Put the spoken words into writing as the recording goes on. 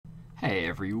Hey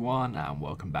everyone, and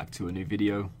welcome back to a new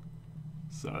video.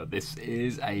 So this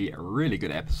is a really good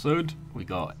episode. We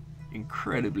got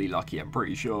incredibly lucky, I'm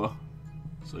pretty sure.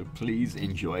 So please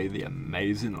enjoy the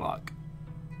amazing luck.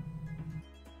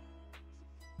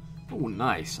 Oh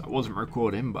nice, I wasn't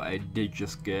recording, but I did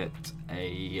just get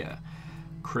a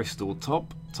crystal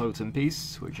top totem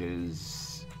piece, which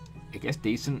is, I guess,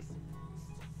 decent.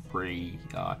 Pretty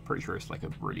sure it's like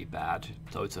a really bad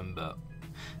totem, but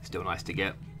still nice to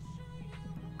get.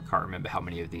 Can't remember how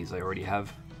many of these I already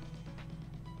have.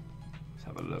 Let's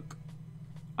have a look.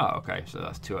 Oh, okay, so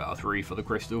that's 2 out of 3 for the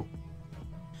crystal.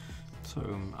 So,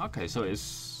 okay, so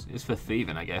it's for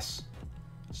thieving, I guess.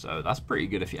 So that's pretty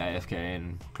good if you're AFK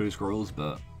in clue scrolls,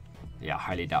 but yeah, I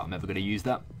highly doubt I'm ever going to use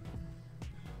that.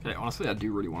 Okay, honestly, I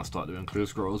do really want to start doing clue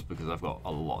scrolls because I've got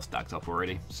a lot stacked up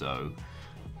already. So,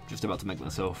 just about to make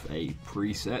myself a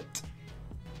preset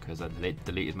because I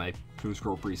deleted my clue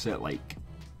scroll preset like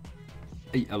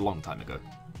a long time ago.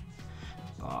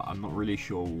 I'm not really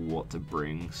sure what to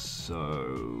bring,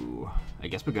 so I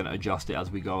guess we're going to adjust it as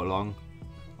we go along.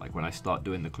 Like when I start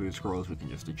doing the clue scrolls, we can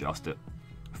just adjust it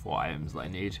for items that I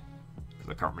need, because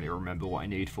I can't really remember what I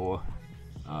need for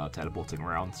teleporting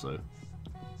around, so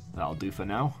that'll do for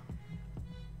now.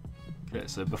 Okay,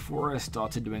 so before I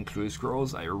started doing clue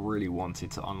scrolls, I really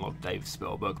wanted to unlock Dave's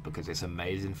spellbook because it's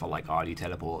amazing for like RD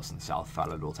teleports and South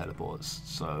Falador teleports,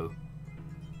 so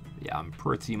yeah, I'm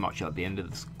pretty much at the end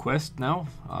of this quest now.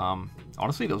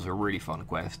 Honestly, that was a really fun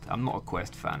quest. I'm not a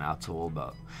quest fan at all,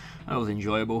 but it was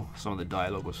enjoyable. Some of the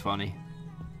dialogue was funny.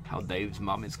 How Dave's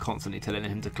mum is constantly telling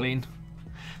him to clean.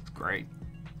 It's great.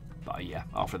 But yeah,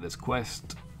 after this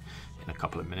quest, in a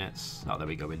couple of minutes, oh, there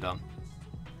we go, we're done.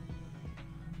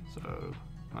 So,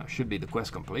 that should be the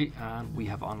quest complete, and we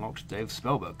have unlocked Dave's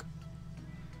spellbook.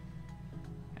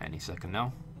 Any second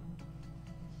now.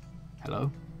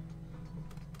 Hello?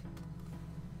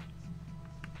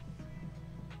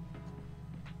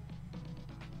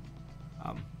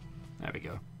 There we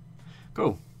go.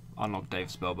 Cool. Unlock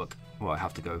Dave's spellbook. Well, I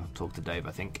have to go talk to Dave,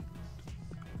 I think.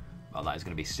 Well, that is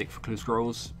going to be sick for clue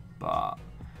scrolls, but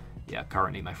yeah,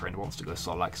 currently my friend wants to go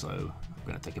Solak, so I'm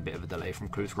going to take a bit of a delay from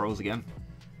clue scrolls again.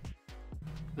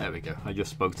 There we go. I just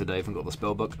spoke to Dave and got the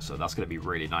spellbook, so that's going to be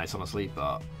really nice, honestly.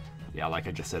 But yeah, like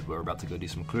I just said, we're about to go do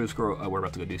some clue scroll. We're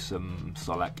about to go do some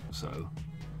Solak, so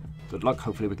good luck.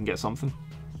 Hopefully we can get something.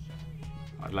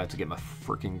 I'd like to get my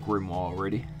freaking grimoire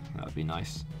already. That'd be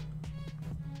nice.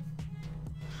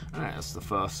 Alright, that's the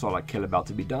first Solak kill about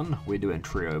to be done. We're doing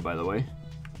trio, by the way.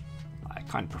 I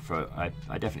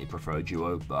definitely prefer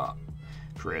duo, but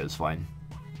trio is fine.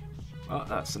 Well,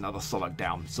 that's another Solak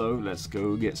down, so let's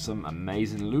go get some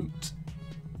amazing loot.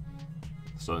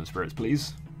 Stone spirits,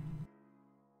 please.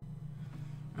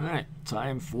 Alright,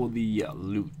 time for the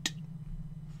loot.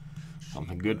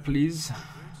 Something good, please.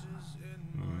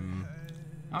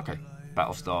 Okay,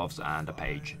 battle staves and a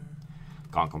page.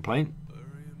 Can't complain.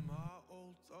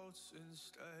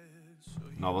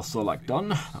 Another Solak done.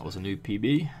 That was a new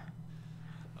PB.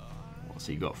 What's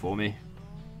he got for me?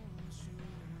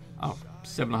 Oh,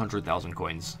 700,000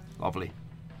 coins. Lovely.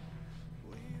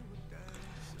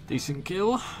 Decent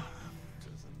kill.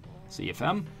 See you,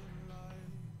 fam.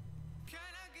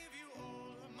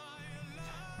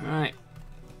 Alright.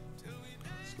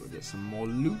 Let's go get some more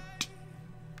loot.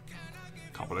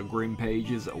 Couple of green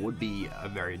pages that would be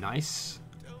very nice.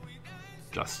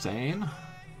 Just saying.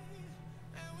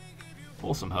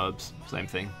 Or some herbs, same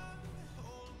thing.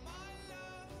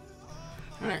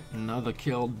 Alright, another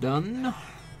kill done.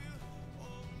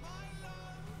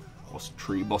 What's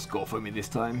tree boss got for me this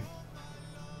time?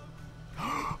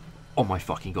 Oh my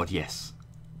fucking god, yes.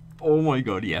 Oh my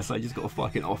god, yes, I just got a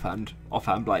fucking offhand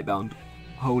Blightbound.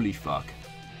 Holy fuck.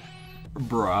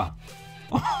 Bruh.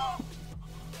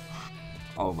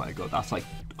 Oh my god, that's like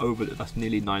that's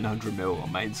nearly 900 mil on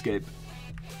RuneScape.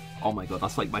 Oh my god,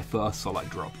 that's like my first Solak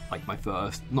drop. Like my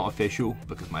first, not official,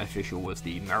 because my official was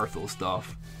the Marathon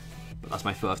stuff. But that's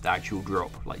my first actual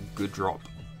drop, like good drop.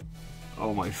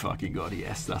 Oh my fucking god,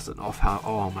 yes, that's an offhand.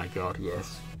 Oh my god,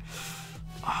 yes.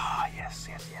 Ah, yes.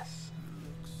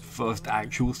 First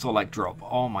actual Solak drop.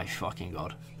 Oh my fucking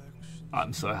god.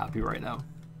 I'm so happy right now.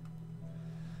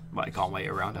 But I can't wait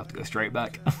around, I have to go straight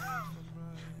back.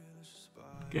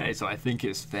 Okay, so I think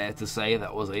it's fair to say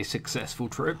that was a successful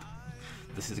trip.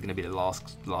 This is going to be the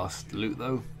last loot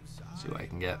though. See what I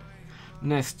can get.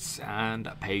 Nests and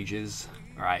pages.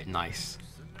 Alright, nice.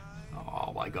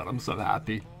 Oh my god, I'm so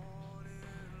happy.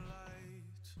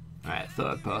 Alright,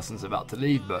 third person's about to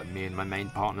leave, but me and my main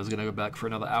partner's going to go back for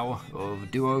another hour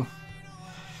of duo.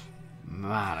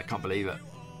 Man, I can't believe it.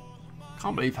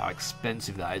 Can't believe how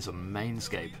expensive that is on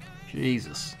RuneScape.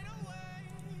 Jesus.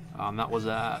 That was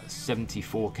at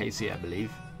 74 KC, I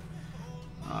believe.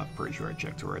 Pretty sure I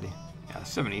checked already. Yeah,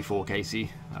 74 KC.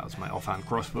 That was my offhand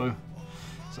crossbow.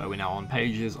 So we're now on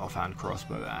pages, offhand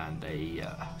crossbow, and a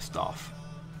staff.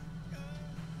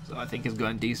 So I think it's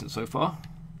going decent so far.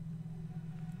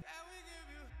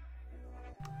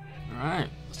 Alright,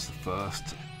 that's the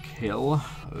first kill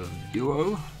of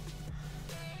Duo.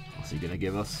 What's he gonna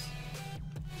give us?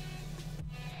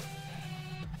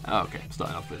 Okay,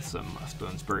 starting off with some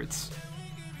stone spirits.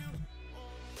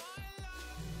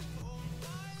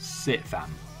 Sit, fam.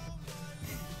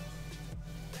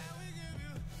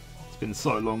 It's been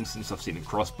so long since I've seen a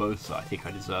crossbow, so I think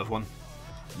I deserve one.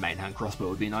 Main hand crossbow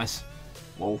would be nice.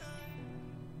 Lol.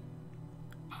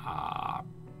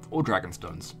 Or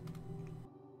dragonstones.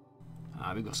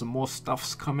 We've got some more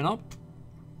stuffs coming up.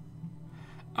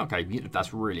 Okay,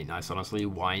 that's really nice, honestly.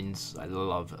 Wines, I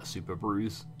love super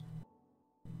brews.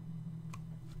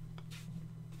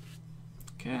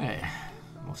 Okay,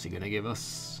 what's he gonna give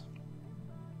us?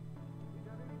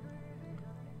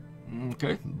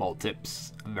 Okay, bolt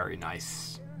tips, very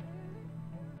nice.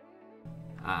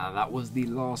 That was the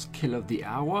last kill of the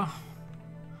hour.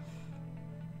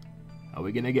 Are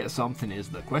we gonna get something is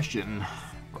the question.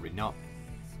 Probably not.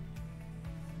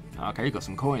 Okay, got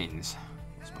some coins.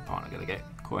 What's my partner gonna get?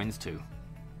 Coins too.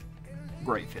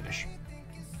 Great finish.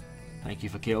 Thank you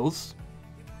for kills.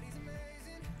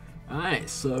 Alright,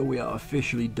 so we are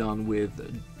officially done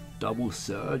with double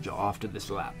surge after this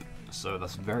lap. So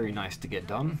that's very nice to get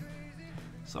done.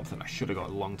 Something I should have got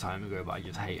a long time ago, but I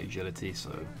just hate agility,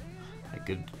 so I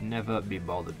could never be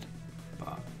bothered.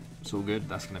 But it's all good.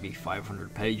 That's going to be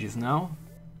 500 pages now.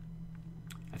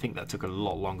 I think that took a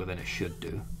lot longer than it should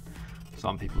do.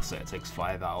 Some people say it takes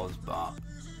 5 hours, but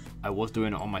I was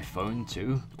doing it on my phone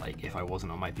too. Like, if I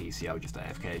wasn't on my PC, I would just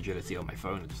AFK agility on my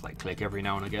phone and just like click every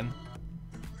now and again.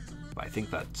 But I think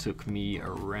that took me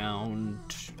around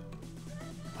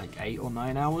like 8 or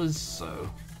 9 hours, so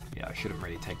yeah, it shouldn't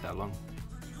really take that long.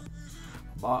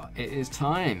 But it is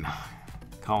time.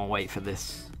 Can't wait for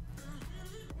this.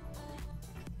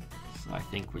 So I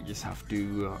think we just have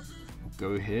to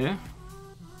go here.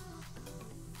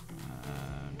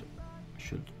 And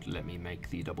should let me make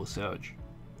the double surge.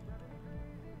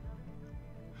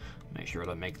 Make sure I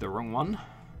don't make the wrong one.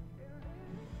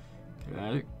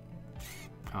 Okay.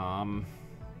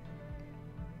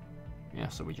 Yeah,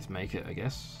 so we just make it, I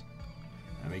guess.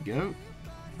 There we go.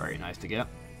 Very nice to get.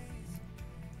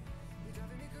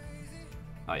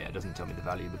 Oh yeah, it doesn't tell me the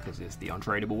value because it's the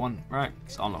untradeable one. Right,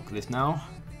 let's unlock this now.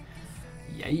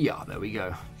 Yeah, there we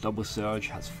go. Double surge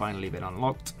has finally been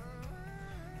unlocked.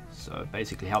 So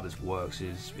basically how this works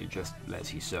is it just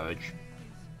lets you surge,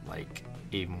 like,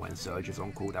 even when surge is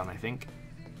on cooldown, I think.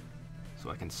 So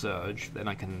I can surge, then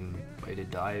I can wait a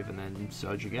dive, and then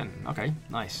surge again. Okay,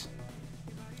 nice.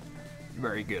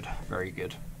 Very good, very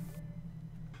good.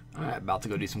 Alright, about to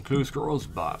go do some clue scrolls,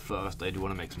 but first I do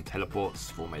want to make some teleports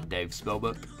for my Dave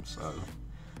spellbook. So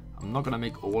I'm not going to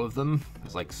make all of them.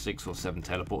 There's like 6 or 7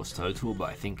 teleports total, but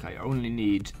I think I only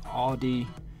need Ardy,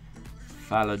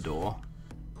 Falador,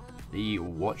 the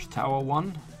Watchtower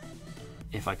one,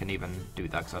 if I can even do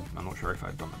that, because I'm not sure if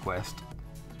I've done the quest.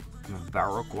 And the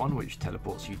Varrock one, which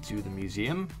teleports you to the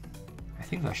museum. I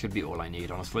think that should be all I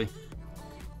need, honestly.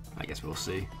 I guess we'll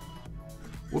see.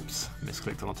 Whoops,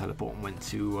 misclicked on a teleport and went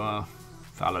to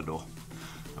Falador.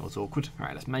 That was awkward.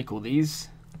 Alright, let's make all these.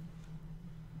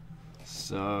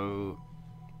 So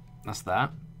that's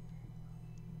that.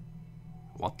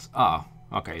 What? Ah,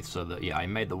 okay, so yeah, I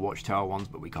made the Watchtower ones,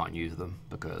 but we can't use them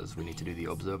because we need to do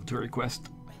the Observatory quest.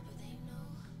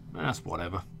 That's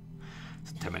whatever.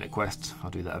 It's a 10-minute quest. I'll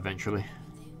do that eventually.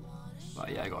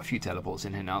 But yeah, I got a few teleports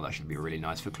in here now. That should be really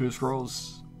nice for clue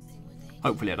scrolls.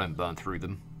 Hopefully I don't burn through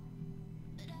them,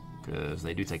 because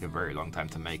they do take a very long time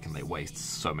to make and they waste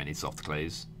so many soft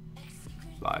clays.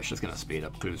 But it's just going to speed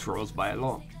up clue scrolls by a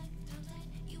lot.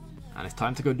 And it's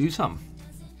time to go do some.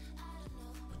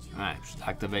 Alright, just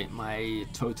activate my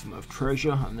Totem of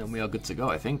Treasure and then we are good to go,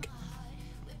 I think.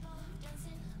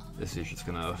 This is just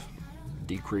going to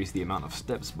decrease the amount of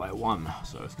steps by 1,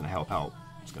 so it's going to help out.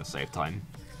 It's going to save time.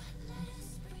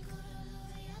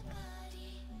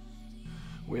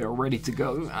 We are ready to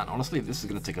go, and honestly this is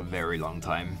going to take a very long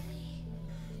time.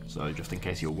 So just in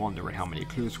case you're wondering how many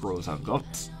clue scrolls I've got,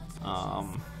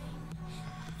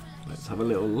 let's have a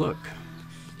little look.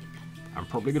 I'm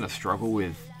probably going to struggle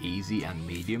with easy and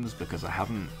mediums because I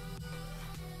haven't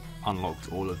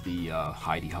unlocked all of the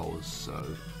hidey holes, so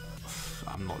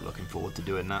I'm not looking forward to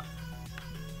doing that.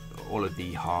 All of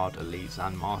the hard, elites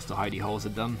and master hidey holes are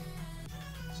done,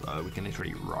 so we can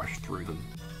literally rush through them.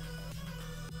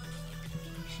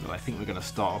 So I think we're going to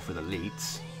start off with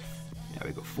elites. Yeah,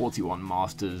 we've got 41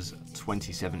 masters,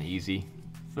 27 easy,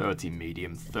 30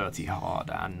 medium, 30 hard,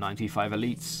 and 95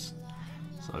 elites.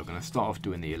 So we're going to start off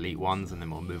doing the elite ones and then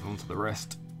we'll move on to the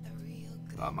rest.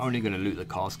 I'm only going to loot the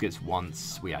caskets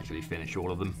once we actually finish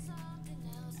all of them,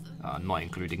 not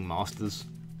including masters.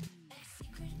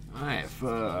 Alright,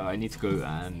 I need to go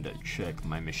and check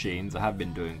my machines. I have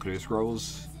been doing clue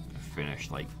scrolls. I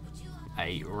finished like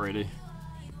 8 already.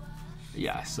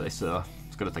 Yeah, so it's going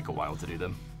to take a while to do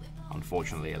them.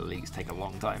 Unfortunately, elites take a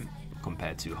long time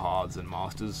compared to hards and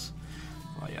masters.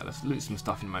 But yeah, let's loot some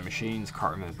stuff in my machines.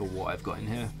 Can't remember what I've got in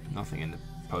here. Nothing in the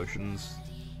potions.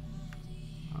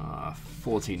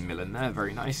 14 mil in there,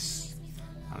 very nice.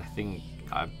 And I think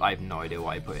I have no idea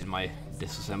what I put in my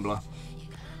disassembler.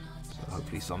 So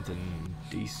hopefully something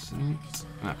decent.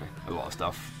 Okay, a lot of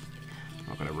stuff. I'm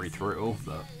not going to read through it all,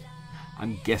 but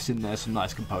I'm guessing there's some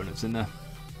nice components in there.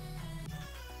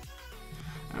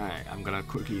 Alright, I'm going to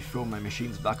quickly fill my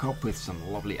machines back up with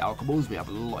some lovely alchemies. We have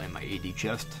a lot in my ED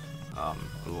chest. A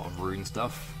lot of rune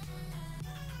stuff.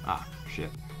 Ah, shit.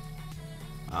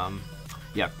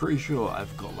 Yeah, pretty sure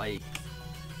I've got like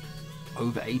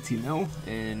over 80 mil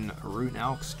in rune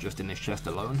alchs just in this chest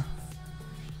alone.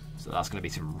 So that's going to be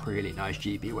some really nice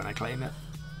GP when I claim it.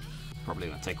 Probably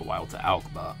going to take a while to alch,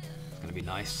 but it's going to be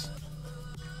nice.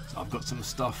 So I've got some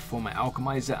stuff for my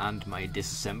alchemizer and my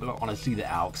disassembler. Honestly, the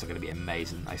alchs are going to be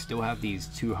amazing. I still have these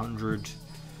 200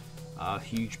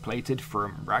 huge plated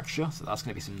from Raksha, so that's going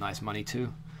to be some nice money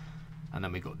too. And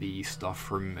then we got the stuff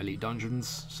from Elite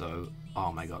Dungeons, so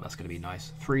oh my god, that's going to be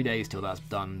nice. 3 days till that's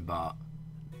done, but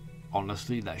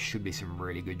honestly, that should be some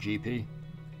really good GP.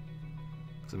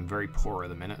 Because I'm very poor at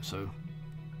the minute, so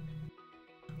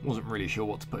wasn't really sure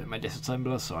what to put in my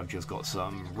disassembler, so I've just got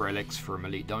some relics from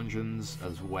Elite Dungeons,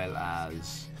 as well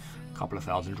as a couple of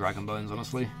thousand Dragon Bones,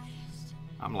 honestly.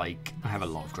 I have a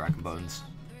lot of Dragon Bones.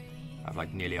 I have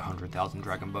like nearly 100,000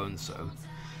 Dragon Bones, so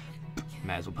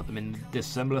may as well put them in the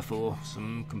disassembler for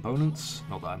some components.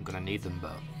 Not that I'm going to need them,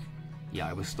 but yeah,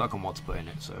 I was stuck on what to put in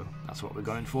it, so that's what we're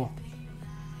going for.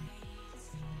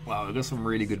 Wow, we've got some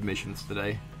really good missions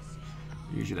today.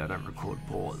 Usually I don't record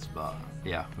pause, but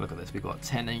yeah, look at this. We've got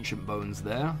 10 ancient bones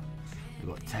there. We've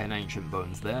got 10 ancient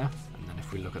bones there. And then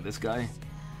if we look at this guy,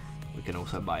 we can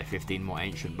also buy 15 more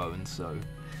ancient bones. So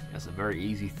that's a very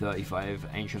easy 35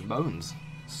 ancient bones.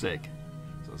 Sick.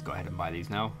 So let's go ahead and buy these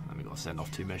now. And we've got to send off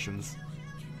 2 missions.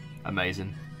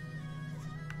 Amazing.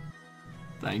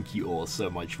 Thank you all so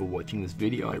much for watching this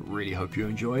video. I really hope you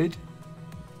enjoyed.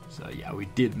 So yeah, we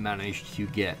did manage to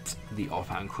get the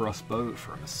offhand crossbow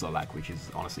from Solak, which is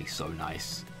honestly so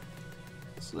nice.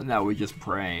 So now we're just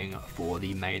praying for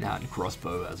the main hand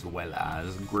crossbow as well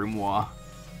as Grimoire.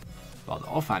 But the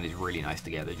offhand is really nice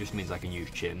together, it just means I can use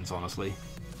chins, honestly.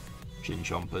 Chin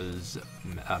chompers,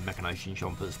 mechanized chin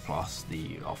chompers plus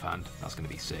the offhand, that's going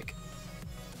to be sick.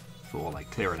 For like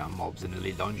clearing out mobs in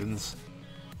Elite Dungeons.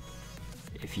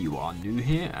 If you are new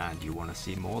here and you want to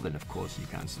see more, then of course you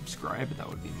can subscribe, that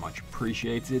would be much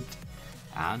appreciated.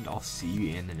 And I'll see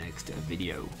you in the next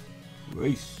video.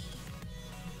 Peace.